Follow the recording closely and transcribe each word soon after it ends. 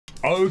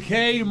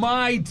Okay,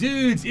 my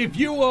dudes, if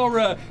you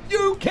are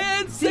you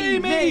can't see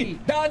me,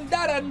 dun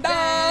dun dun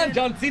dun,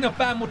 John Cena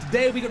fan. Well,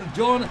 today we got a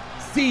John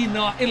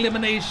Cena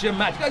elimination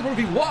match. You guys want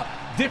to be what?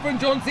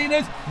 Different John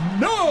Cenas?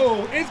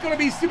 No, it's gonna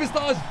be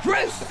superstars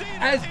dressed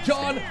as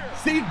John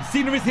Cena.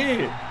 Cena is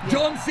here. Yeah.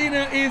 John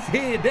Cena is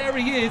here. There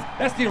he is.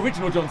 That's the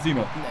original John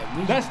Cena.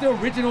 No, that's the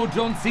original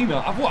John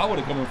Cena. I thought I would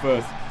have come in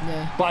first,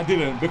 but I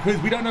didn't because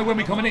we don't know when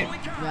we're coming in.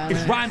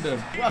 It's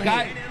random.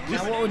 Okay.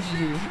 Now what would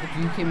you do if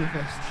you came in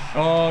first?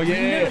 Oh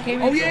yeah.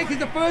 Oh yeah, because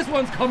the first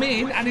one's come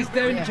in and it's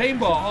there in the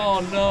chamber. Oh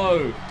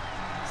no.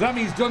 So that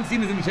means John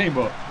Cena's in the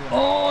chamber. Yeah.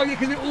 Oh, yeah,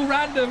 because they're all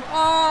random.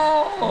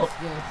 Oh,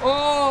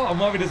 oh, I'm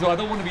worried as well. I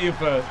don't want to be in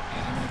first. I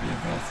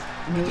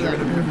don't want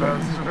to be in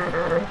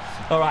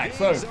first. All right,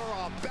 so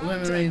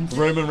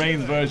Roman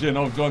Reigns version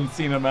of John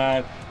Cena,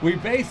 man. We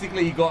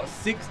basically got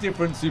 6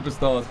 different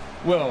superstars.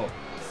 Well,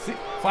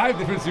 5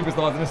 different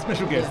superstars and a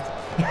special guest.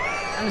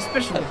 Yeah. And a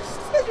special guest.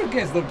 Special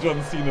guest of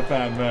John Cena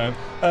fan, man.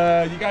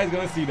 You guys are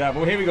gonna see that.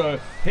 But here we go.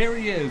 Here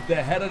he is, the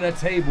head of the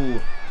table,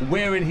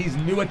 wearing his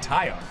new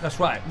attire. That's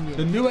right. Yeah.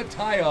 The new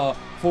attire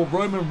for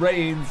Roman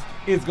Reigns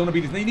is gonna be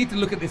this. Now you need to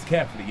look at this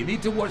carefully. You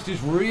need to watch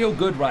this real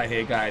good right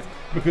here, guys,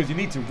 because you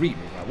need to read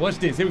it. Right? Watch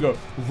this. Here we go.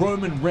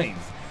 Roman Reigns,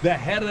 the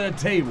head of the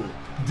table.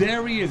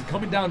 There he is,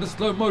 coming down to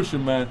slow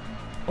motion, man.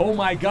 Oh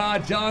my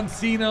God, John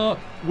Cena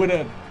with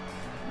a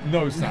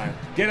no sign.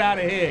 Get out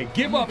of here.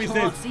 Give up, he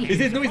says. He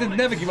says, no, he says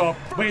never give up.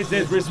 But he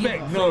says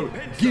respect. No,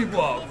 give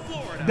up.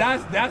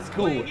 That's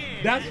cool.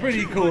 That's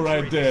pretty cool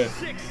right there.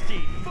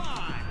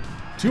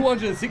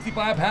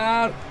 265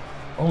 pounds.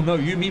 Oh no,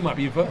 you and me might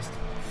be in first.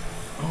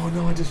 Oh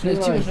no, I just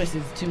realized. There's 2 more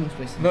spaces. 2 more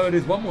spaces. No,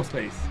 there's 1 more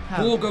space.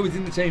 How? 4 goes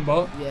in the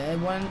chamber. Yeah,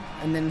 1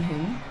 and then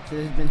him. So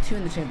there's been 2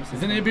 in the chamber. So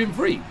isn't it been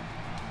 3?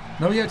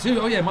 No, yeah, 2.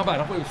 Oh yeah, my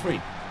bad. I thought it was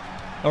 3.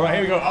 All right,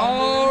 here we go.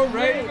 Oh,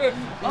 Raven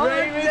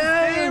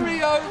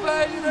Mysterio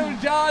version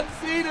of John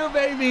Cena,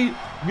 baby.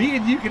 Me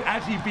and you can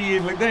actually be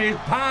in like there.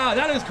 Power.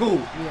 That looks cool.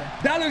 Yeah.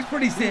 That looks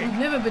pretty sick. We've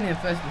never been in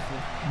first before.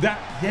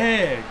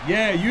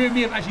 Yeah. You and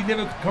me have actually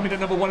never come into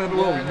number 1 in the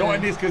world. Not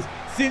in this, because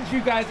since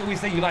you guys always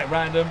say you like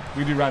random,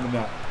 we do random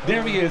now.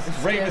 There he is,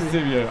 Raven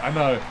Mysterio. I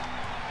know.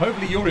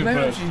 Hopefully you're in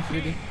first. No,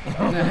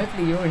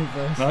 hopefully you're in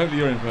first. No, hopefully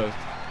you're in first.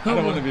 I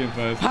don't want to be in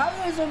first.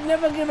 Powers of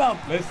never give up.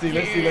 Let's see.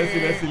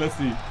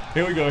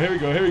 Here we go.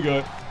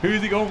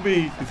 Who's he gonna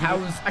be?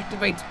 Powers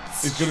activate.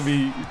 It's gonna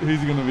be.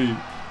 Who's he gonna be?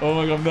 Oh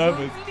my God, I'm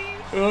nervous.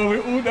 Oh,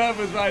 we're all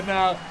nervous right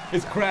now.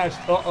 It's crashed.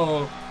 Uh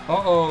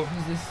oh.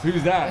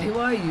 Who's that? Who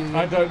are you?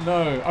 I don't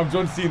know. I'm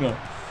John Cena.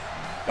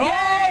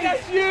 Oh,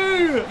 that's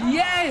you!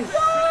 Yes!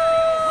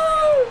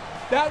 Woo!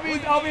 That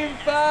means I'm in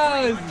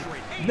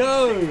first.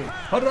 No,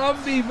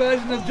 Harambe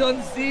version of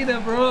John Cena,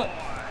 bro.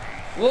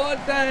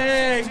 What the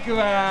heck,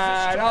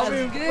 man? I'm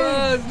in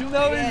first.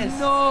 No, it's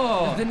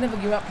not. They never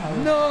give up, Power.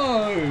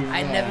 No.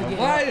 I never give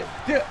up.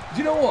 Do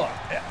you know what?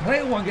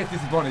 Player 1 gets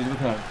disadvantage every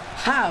time.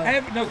 How?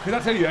 No, because I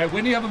tell you,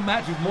 when you have a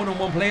match with more than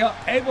 1 player,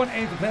 everyone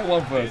aims to player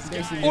 1 first.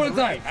 All the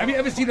time. Have you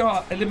ever seen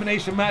our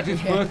elimination matches,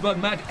 first blood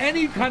match,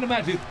 any kind of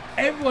matches?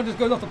 Everyone just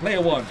goes off to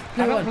player 1.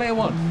 I'm not player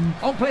 1.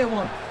 I'm player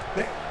 1.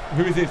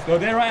 Who is this? Oh,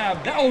 there I am.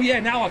 Oh, yeah,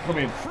 now I come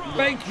in.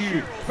 Thank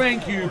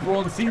you,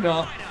 Braun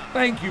Cena.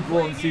 Thank you,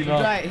 Braun Cena.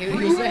 Right, he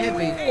was so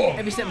heavy.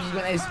 Every step he's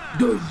going is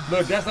good.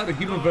 Look, that's like the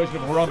human version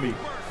of Harambe.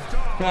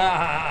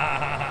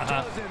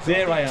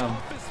 There I am.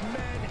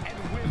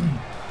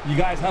 You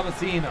guys haven't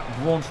seen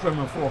Braun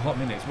Strowman for a hot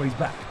minute. Well, he's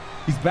back.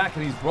 He's back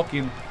and he's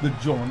rocking the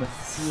John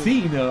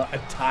Cena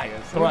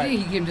attires. All right.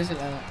 He came just like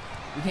that.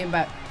 He came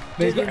back.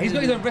 He's got his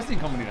own wrestling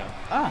company now.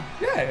 Ah.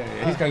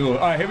 Yeah. He's kind of cool.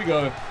 All right, here we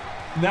go.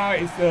 Now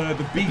it's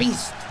the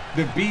Beast.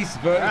 The Beast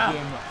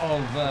version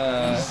of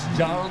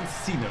John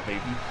Cena,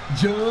 baby.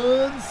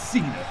 John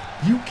Cena.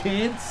 You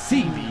can't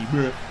see me,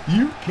 bro.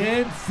 You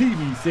can't see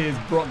me, says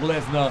Brock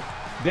Lesnar.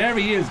 There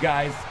he is,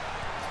 guys.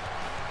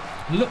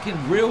 Looking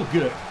real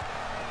good.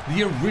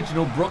 The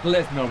original Brock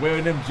Lesnar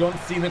wearing them John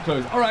Cena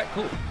clothes. All right,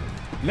 cool.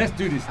 Let's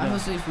do this now. I'm going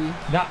to say for you.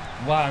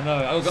 Wow,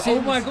 no.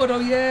 Oh my God, oh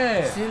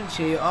yeah. Since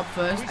you're up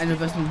first and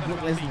reversing Brock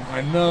Lesnar.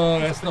 I know,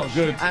 that's not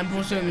good. And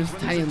Braun Strowman's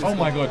tiny on this game.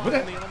 My God.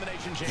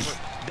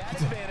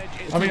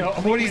 I mean,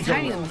 I'm already in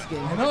tiny on this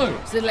game. I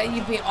know. So like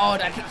you think, oh,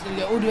 that kick's going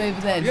to go all the way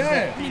over there.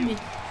 Yeah. Like,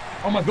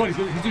 oh my God,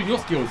 he's doing your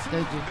skills.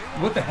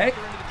 What the heck?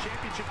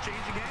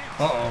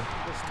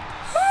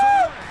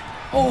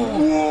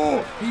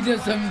 Oh, he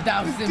does some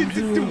down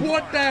syndrome.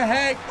 What the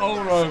heck?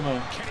 Oh,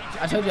 Roma.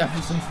 I told you I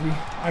feel so free.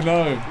 I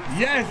know.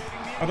 Yes.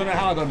 I don't know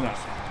how I done that.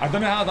 I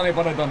don't know how I done it,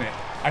 but I done it.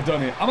 I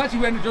done it. I'm actually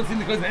wearing the John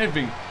Cena clothes and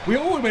everything. We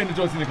all wearing the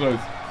John Cena clothes.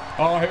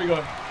 Oh, here we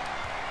go.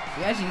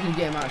 You actually can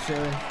get him out straight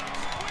away.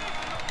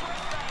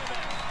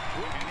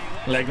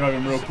 Let go of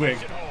him real quick.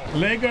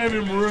 Let go of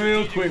him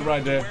real quick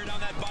right there.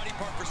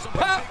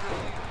 Pop.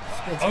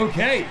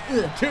 Okay.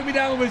 Took me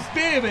down with a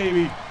spear,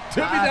 baby.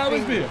 Took me down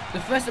with a spear.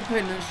 The first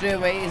opponent straight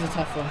away is a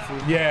tough one for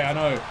you. Yeah, I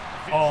know.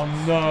 Oh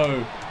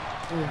no.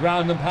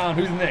 Round and pound.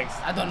 Who's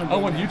next? I don't know. I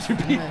want you to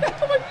be. I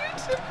want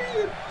you to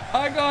be.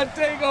 I can't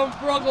take on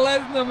Brock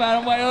Lesnar, man,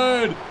 on my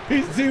own.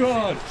 He's too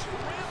hard.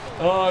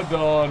 Oh,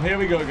 Dawn. Here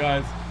we go,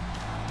 guys.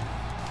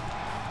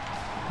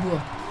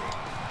 Whoa.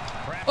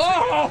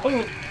 Oh!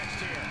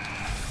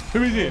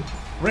 Who is it?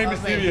 Rey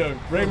Mysterio.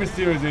 Rey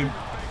Mysterio's in.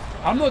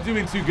 I'm not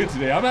doing too good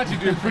today. I'm actually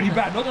doing pretty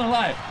bad. Not gonna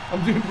lie.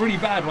 I'm doing pretty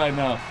bad right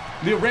now.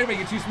 Little Rey,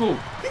 you're too small.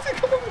 He's a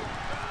come on.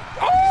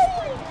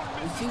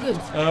 Oh! It's too good.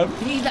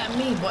 You need that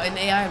me, but in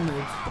AI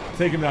mode.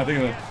 Take him now, take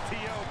him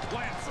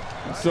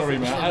now. Sorry,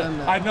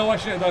 man. I know I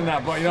shouldn't have done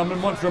that, but you know, I'm a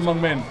monster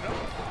among men.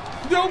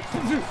 Nope.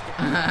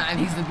 And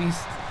he's the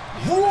beast.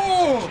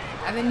 Whoa!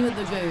 And then you're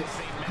the goat.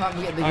 You can't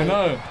forget the goat. I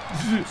know.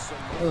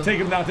 Take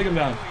him down, take him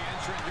down.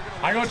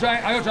 I gotta try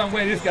and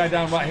wear this guy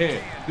down right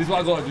here. This is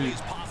what I gotta do.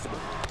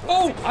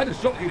 Oh! I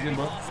just drop kicked him,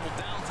 bro.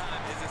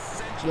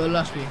 You're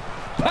lucky.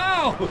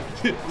 Pow!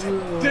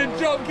 The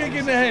drop kick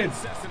in the head.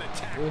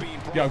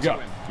 Go.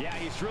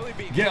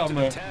 Get on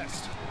there.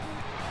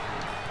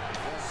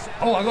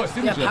 Oh, I got a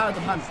signature. Yeah, power of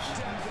the punch.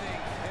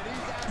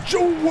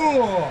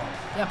 Joe!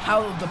 Yeah,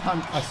 power of the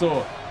punch. I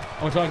saw.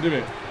 I'm trying to do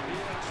it.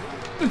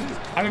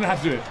 I don't know how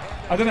to do it.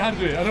 I don't know how to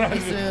do it.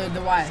 It's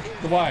the Y.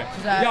 The Y.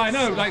 Yeah, I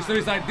know. Like, so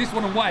it's like this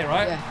one and Y,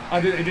 right? Yeah.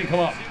 It didn't come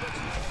up.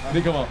 It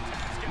didn't come up.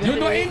 You're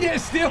not in yet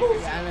still?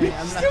 Yeah, I know. You're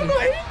I'm still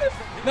lucky.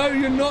 not in?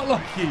 No, you're not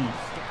lucky.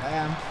 I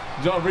am.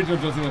 Original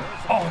John Cena.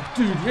 Oh,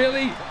 dude,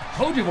 really?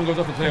 Told you one goes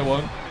off the player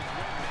one.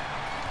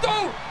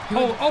 No!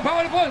 Oh,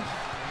 power of the punch!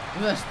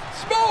 Reversed.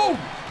 Smoke!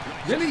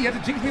 Really? You had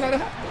to jinx me like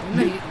that?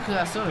 No, because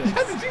I saw it. You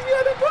had to jinx me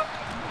like that, bro?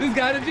 This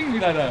guy had to jinx me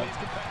like that.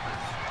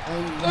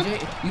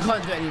 You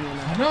can't do it anymore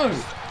now. I know.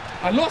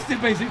 I lost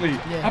it basically.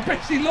 Yeah. I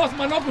basically lost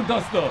my knuckle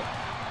duster.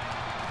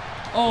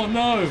 Oh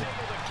no.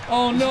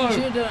 Oh no. You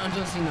should have done it on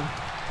John Cena.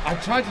 I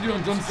tried to do it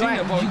on John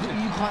Cena, but you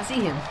can't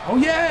see him. oh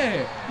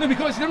yeah. No,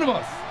 because none of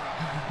us.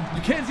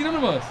 You can't see none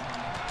of us.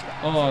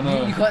 Oh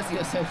no. You can't see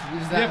yourself.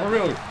 Yeah, for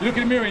real. You look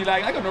in the mirror and you're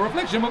like, I got no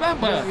reflection, I'm a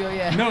vampire.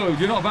 Yeah. No,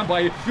 you're not a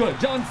vampire. You're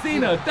John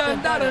Cena.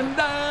 Dun dun dun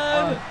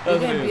dun. You're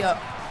getting beat up.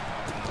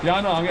 Yeah,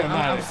 I know. I'm getting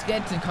mad. I'm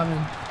scared to come in.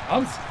 Do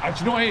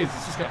you know what it is?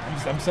 It's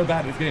just, I'm so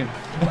bad at this game.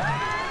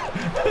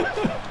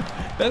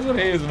 That's what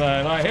it is,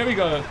 man. All right, here we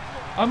go.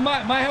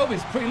 My health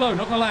is pretty low.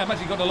 Not gonna lie, I'm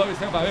actually got the lowest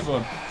health out of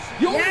everyone.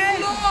 You're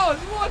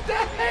lost. What the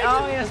heck?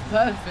 Oh, yes,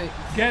 perfect.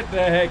 Get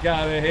the heck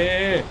out of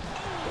here.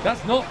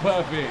 That's not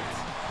perfect.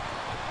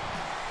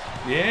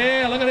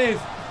 Yeah, look at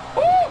this.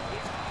 Woo!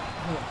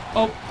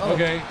 Oh,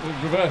 okay,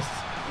 reversed.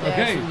 Yeah,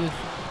 okay.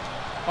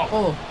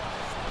 Oh.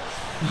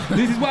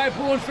 This is why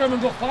Braun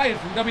Strowman got fired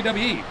from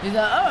WWE. He's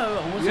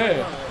like, what's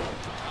going on?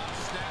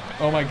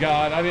 Oh my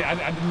God, I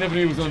never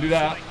knew he was gonna do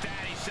that.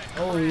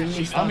 Oh, you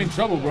need stun. I'm in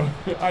trouble, bro.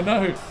 I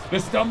know. The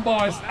stun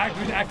bar is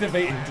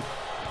activated.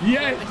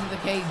 Yes. Into the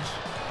cage.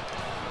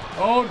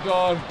 Oh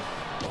God.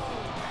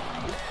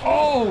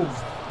 Oh.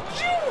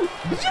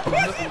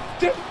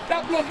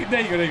 That block it.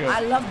 There you go.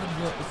 I love the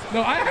block.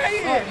 No, I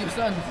hate it. Your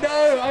son.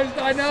 No,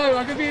 I know.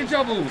 I could be in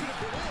trouble.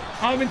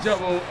 I'm in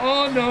trouble.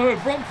 Oh no.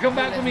 Brock's come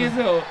back for me as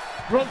well.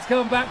 Brock's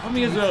come back for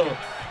me as well.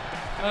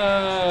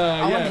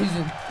 I want to use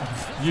him.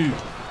 You.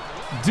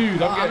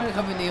 Dude, I'm going to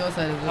come in the other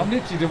side as well. I'm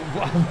literally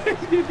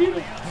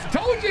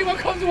told you I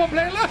come to one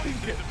play alone.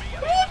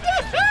 What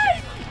the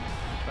heck?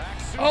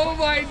 Oh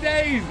my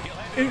days.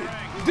 Dude,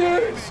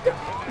 it's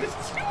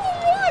 2-1.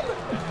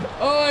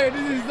 Oh,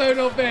 this is so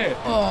not fair.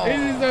 Oh. This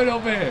is so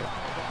not fair.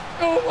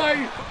 Oh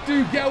my,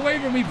 dude, get away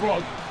from me,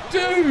 Brock.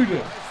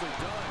 Dude.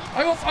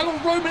 I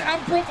got Roman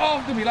and Brock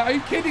after me. Like, are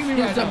you kidding me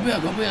right now?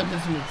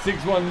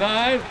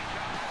 619.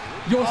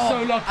 You're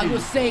so lucky. I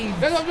was saved.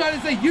 That's what I'm trying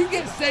to say. You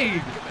get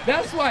saved.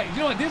 That's why. You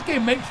know what? This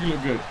game makes you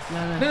look good.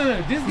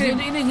 No. This game.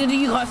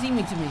 You can't see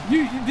me to me.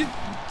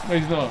 No,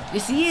 he's not.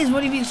 Yes, he is.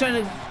 What if he's trying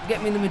to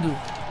get me in the middle?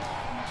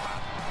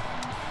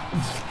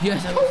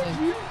 Yes, I was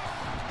saying.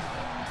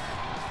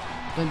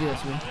 Don't do that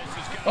to me.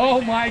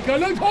 Oh my God!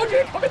 Look, told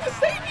you, coming to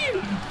save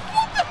you.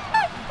 What the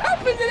heck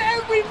happens in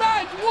every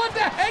match? What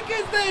the heck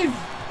is this?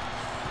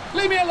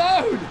 Leave me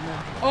alone. No.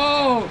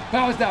 Oh,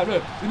 powers down.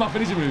 Look, this is my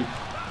finishing move.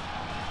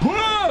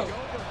 Whoa!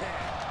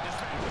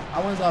 I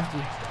was after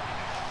you.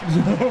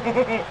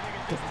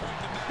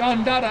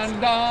 Dun dun dun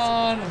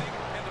dun.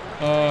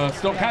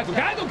 Stop! Cancel!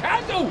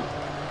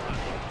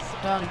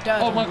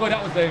 Dun. Oh my God,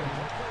 that was them.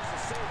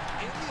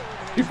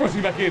 He pushed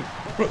me back in.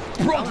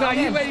 Brock, now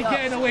you ain't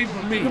getting away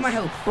from me. Look at my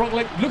health. Brock,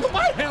 like, look at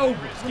my health.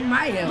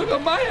 Look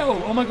at my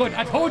health. Oh my God,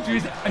 I told you.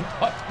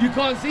 You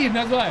can't see him,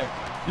 that's why.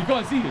 You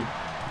can't see him.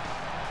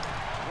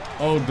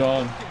 Oh,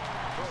 darn.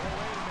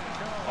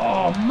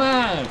 Oh,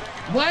 man.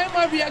 Why are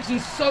my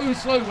reactions so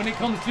slow when it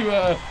comes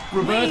to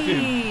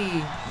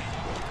reversing?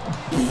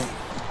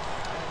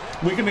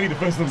 We're going to need the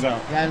first ones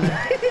out. Yeah,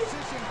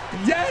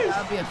 Yes.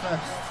 that'll be a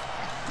first.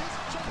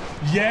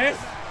 Yes.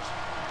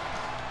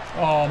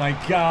 Oh my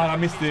God, I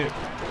missed it.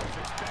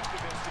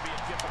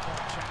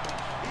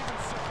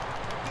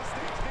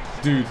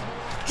 Dude.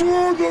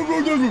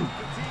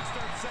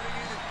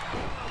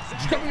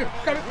 Come here.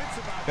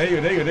 There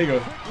you go.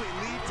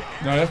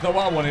 No, that's not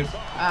what I wanted. Ow.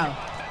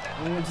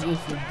 I want to go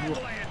for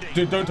block.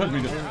 Dude, don't touch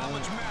me. No,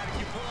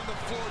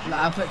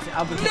 I'll put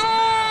No,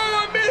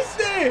 I missed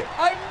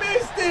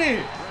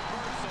it.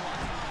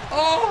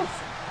 Oh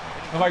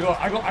my God,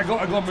 I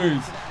got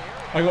moves.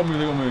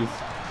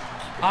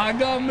 I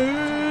got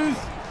moves.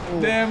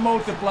 Then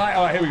multiply.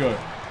 All right, here we go.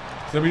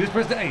 So we just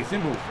press the A,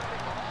 simple.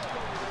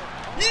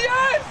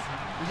 Yes!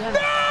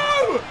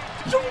 No!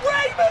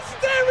 Rey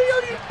Mysterio,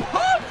 you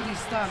punk! He's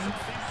stunned.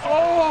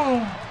 Oh!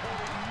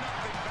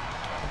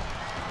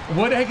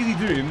 What the heck is he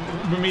doing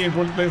with me and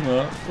Brock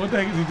Lesnar? What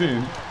the heck is he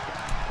doing?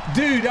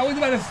 Dude, I was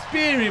about to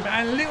spear him,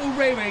 and little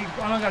Ray,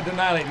 I'm not going to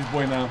annihilate this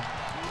boy now.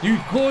 You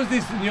caused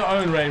this in your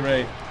own,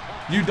 Ray.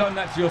 You done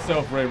that to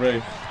yourself, Ray.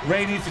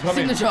 Ray needs to come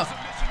in. Signature.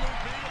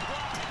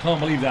 Can't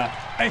believe that.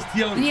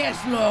 STO. Yes,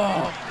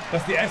 Lord.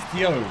 That's the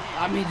STO.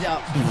 I made it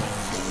up.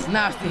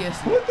 Nasty,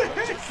 yes. What the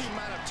heck?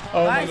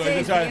 Oh my God,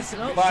 this guy's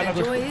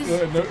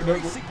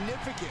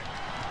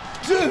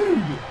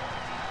Dude!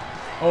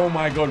 Oh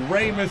my God,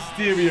 Rey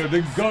Mysterio,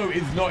 the GOAT,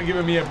 is not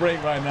giving me a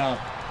break right now.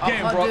 Get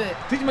him, bro.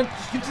 Teach him. I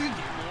can't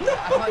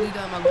do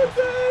that, my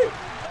God.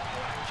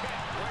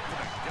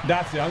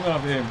 That's it, I'm going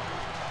after him.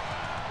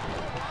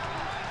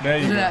 There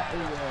you go.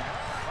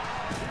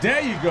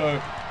 There you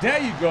go. There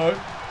you go.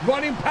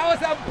 Running power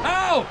and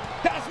pow!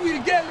 That's what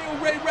you get, little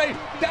Ray.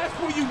 That's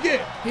what you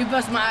get. He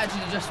bust my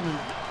attitude adjustment.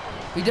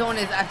 He don't want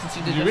his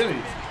attitude adjustment. Did you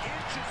really?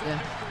 Yeah.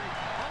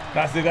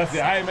 That's it.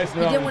 I ain't messing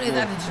around. He didn't want his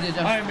attitude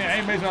adjustment. I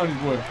ain't messing around with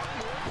this boy.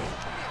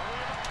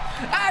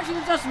 Attitude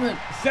adjustment.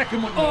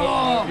 Second one.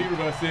 Oh. He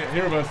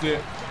reversed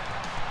it.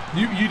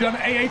 You done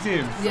AA to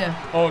him? Yeah.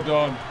 Oh,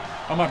 Don.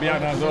 I might be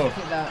out now as well.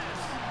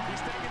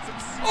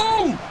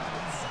 Oh!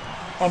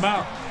 I'm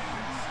out.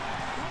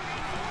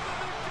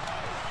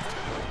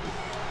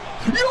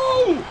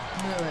 Yo!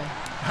 No way.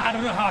 I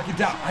don't know how I can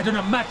doubt. I don't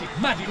know. Magic.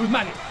 It was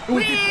magic. It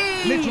was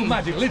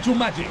literal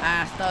magic.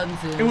 Ah, stunned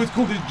him. It was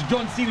called the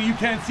John Cena You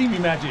Can't See Me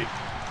magic.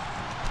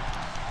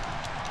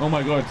 Oh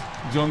my God.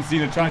 John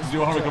Cena tried to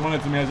do a Hurricane Runner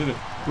to me. I should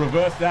have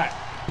reversed that.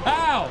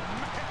 Pow!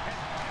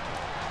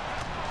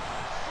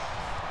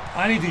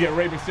 I need to get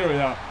Rey Mysterio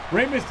out.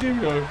 Rey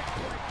Mysterio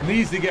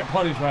needs to get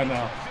punished right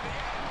now.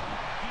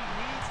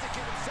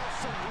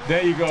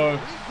 There you go.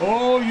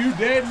 Oh, you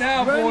dead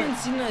now, boy. Roman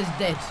Cena is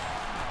dead.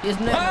 He has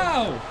no.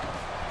 Pow!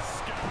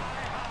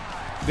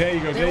 There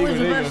you go. They always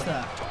reverse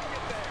that.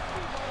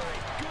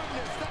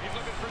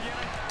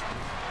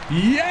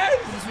 Yes!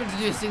 He's supposed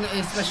to do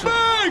a special.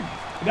 Bang!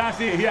 That's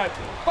it. He had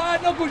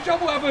 5 knuckle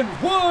shuffle happen.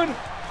 1,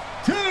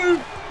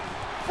 2,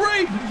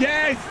 3.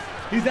 Yes!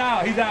 He's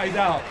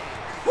out.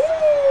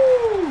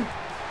 Woo!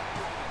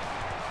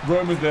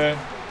 Roman's there.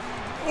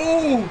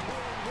 Oh!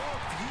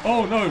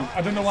 Oh no!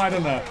 I don't know why I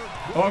done that.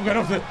 Oh, I'm going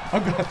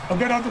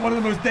after one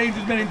of the most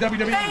dangerous men in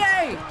WWE.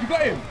 Hey! You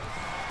got him.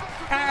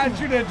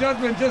 Attitude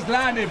adjustment just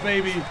landed,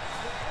 baby.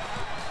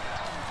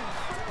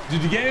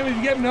 Did you get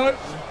him? No.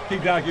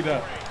 Keep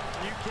that.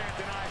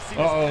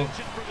 Uh-oh.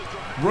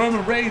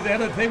 Roman Reigns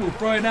ahead of the table,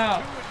 throwing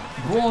out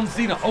Braun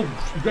Cena. Oh,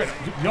 great.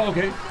 You're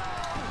okay.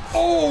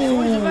 Oh! They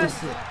always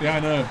reverse it. Yeah,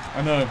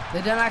 I know.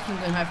 They don't like him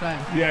going high flying.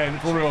 Yeah,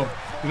 for real.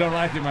 They don't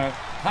like it, man.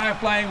 High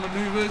flying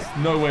maneuvers?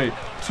 No way.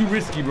 Too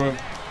risky, bro.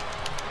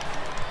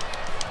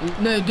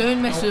 No,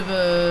 don't mess with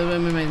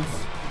Roman Reigns.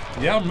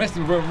 Yeah, I'm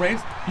messing with Roman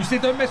Reigns. You say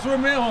don't mess with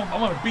Roman Reigns? I'm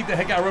gonna beat the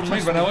heck out of Roman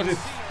Reigns right now. Watch this.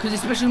 Because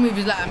his special move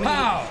is like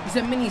Pow! It's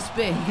a mini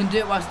spear. He can do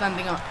it while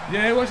standing up.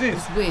 Yeah, watch this.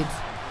 It's weird.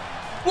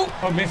 Oh,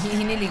 I missed.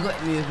 He nearly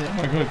got me with it. Oh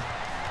my God.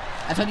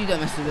 I told you don't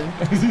mess with him.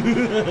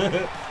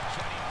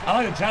 I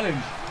like the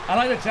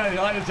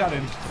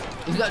challenge.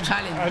 He's got a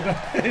challenge.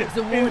 It's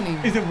a warning.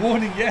 It's a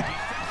warning, yeah.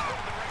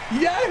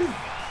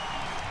 Yes!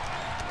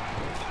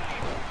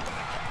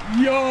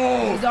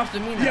 Yo! He's after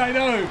me now. Yeah, I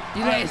know.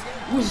 He's like,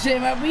 what you say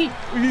about me?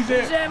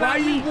 Why are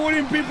you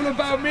warning people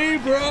about me,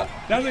 bro?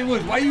 That's what it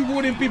was. Why are you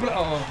warning people?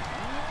 Oh,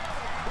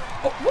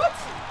 what?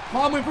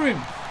 My arm went through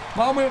him.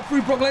 My arm went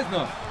through Brock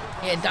Lesnar.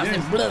 Yeah, that's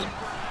his blood.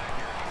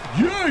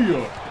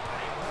 Yeah!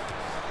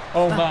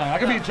 Oh man, I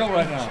can be in trouble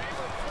right now.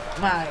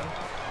 My.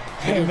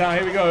 Now,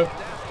 here we go.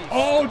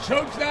 Oh,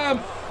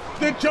 chokeslam!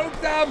 The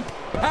chokeslam!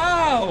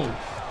 Pow!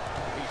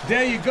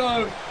 There you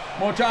go. I'm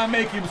gonna try and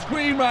make him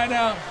scream right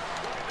now.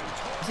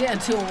 Yeah,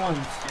 2 on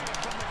 1s.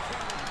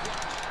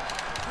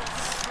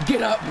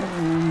 Get up.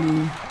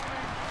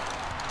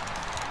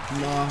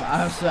 No, I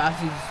have to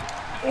actually.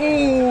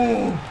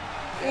 Oh!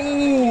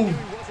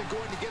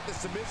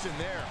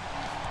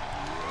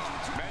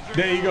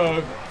 There you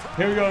go.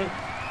 Here we go.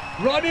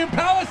 Running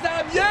power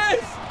slam. Yes!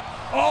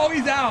 Oh,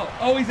 he's out.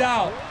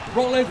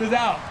 Brock Lesnar's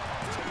out.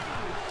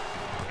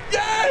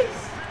 Yes!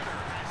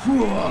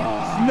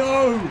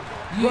 No!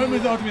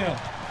 Roman's after me now.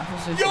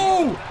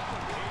 Yo!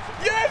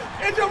 Yes!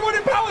 It's a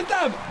running power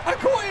slam! I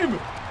caught him!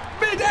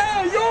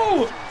 Mid-air!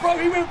 Yo! Bro,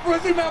 he went for a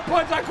zoom out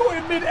punch. I caught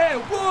him mid-air.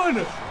 1,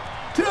 2,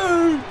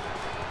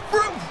 3.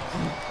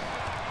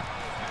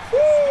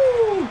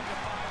 Woo!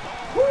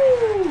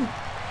 Woo!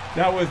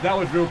 That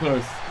was real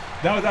close.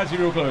 That was actually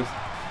real close.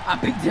 I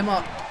picked him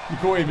up. You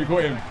caught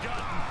him.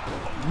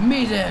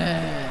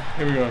 Mid-air.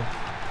 Here we go.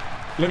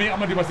 I'm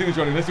gonna do my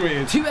signature on him. Let's see what it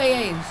is. 2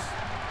 AAs.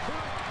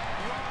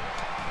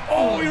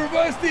 Oh, he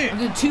reversed it. I'm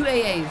doing 2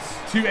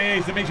 AAs. 2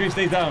 AAs to make sure he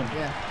stays down.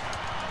 Yeah.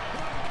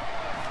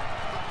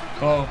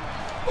 Oh.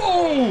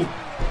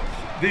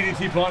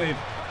 DDT planted.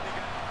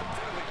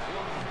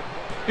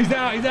 He's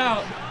out, he's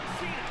out.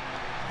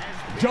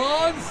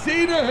 John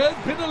Cena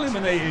has been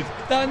eliminated.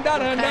 Dun, dun,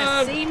 dun,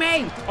 dun. See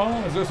me.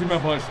 Oh, there's a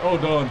Superman punch.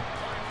 Hold on.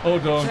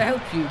 Hold on. Should I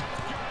help you?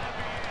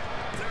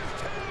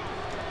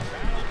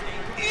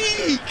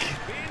 Eek!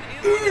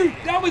 Ooh,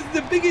 that was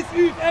the biggest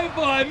move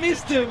ever. I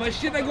missed him. I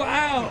shouldn't have got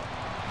out.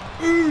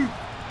 Ooh.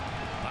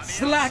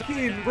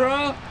 Slacking,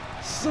 bro.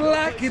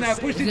 Slacking. I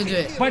pushed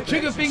it. My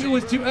trigger finger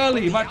was too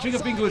early. My trigger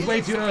finger was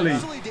way too early.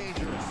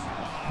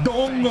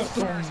 Dong.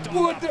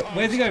 What the?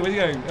 Where's he going? Where's he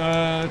going?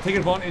 Take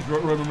advantage,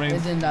 Roman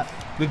Reigns.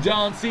 The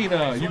John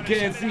Cena. You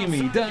can't see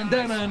me. Dun,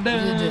 dun, dun,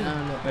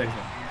 dun. There you go.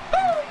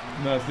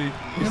 No, see?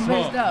 He's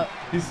smart.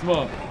 He's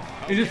smart.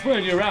 He's just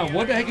throwing you around.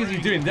 What the heck is he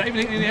doing? Did that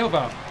even hit any help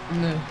out?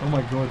 No. Oh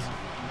my god.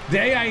 The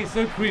AI is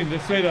so clean.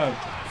 Let's straight up.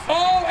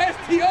 Oh,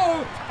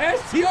 STO!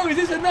 STO, is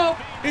this enough?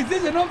 Is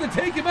this enough to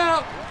take him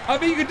out? I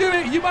think you can do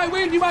it. You might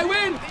win. You might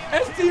win.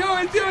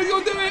 STO,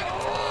 you'll do it.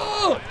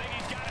 Oh!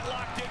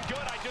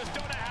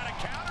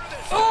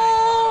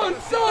 Oh,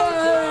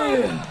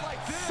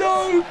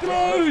 so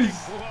close.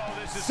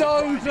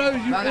 So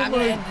close. You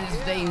almost.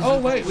 Oh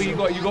wait,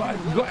 well, you got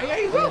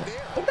AI as well.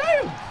 Oh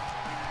damn.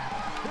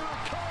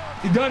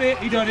 He done it.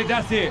 He done it.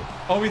 That's it.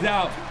 Oh, he's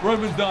out.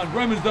 Roman's done.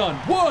 Roman's done.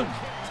 1,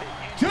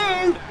 2,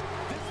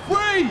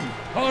 3.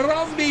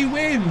 Harambe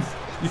wins.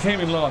 You came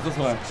in last. That's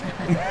why.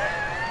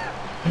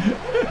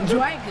 That's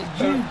right, because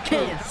you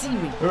can't see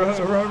me.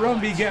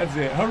 Harambe gets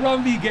it.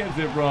 Harambe gets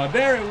it, bro.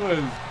 There it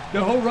was. The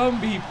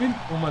Harambe.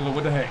 Oh my lord,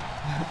 what the heck?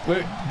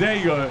 Wait, there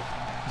you go.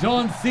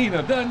 John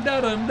Cena. Dun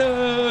dun dun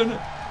dun.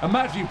 I'm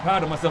actually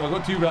proud of myself. I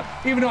got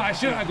 2, even though I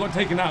shouldn't have got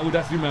taken out with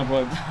that Superman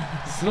punch.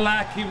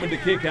 Slacking with the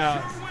kick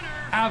outs.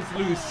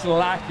 Absolute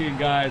slacking,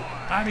 guys.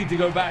 I need to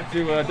go back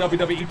to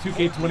WWE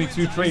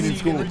 2K22 training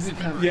school.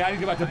 Yeah, I need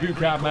to go back to boot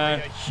camp,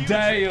 man.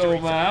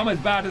 Damn, man. I'm as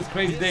bad as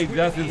Crazy Days.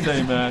 That's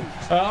insane, man.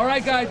 All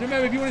right, guys.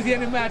 Remember, if you want to see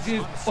any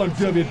matches on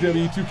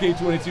WWE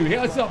 2K22, hit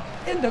us up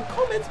in the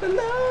comments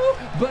below.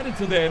 But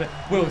until then,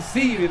 we'll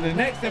see you in the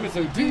next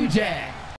episode. Do Jack.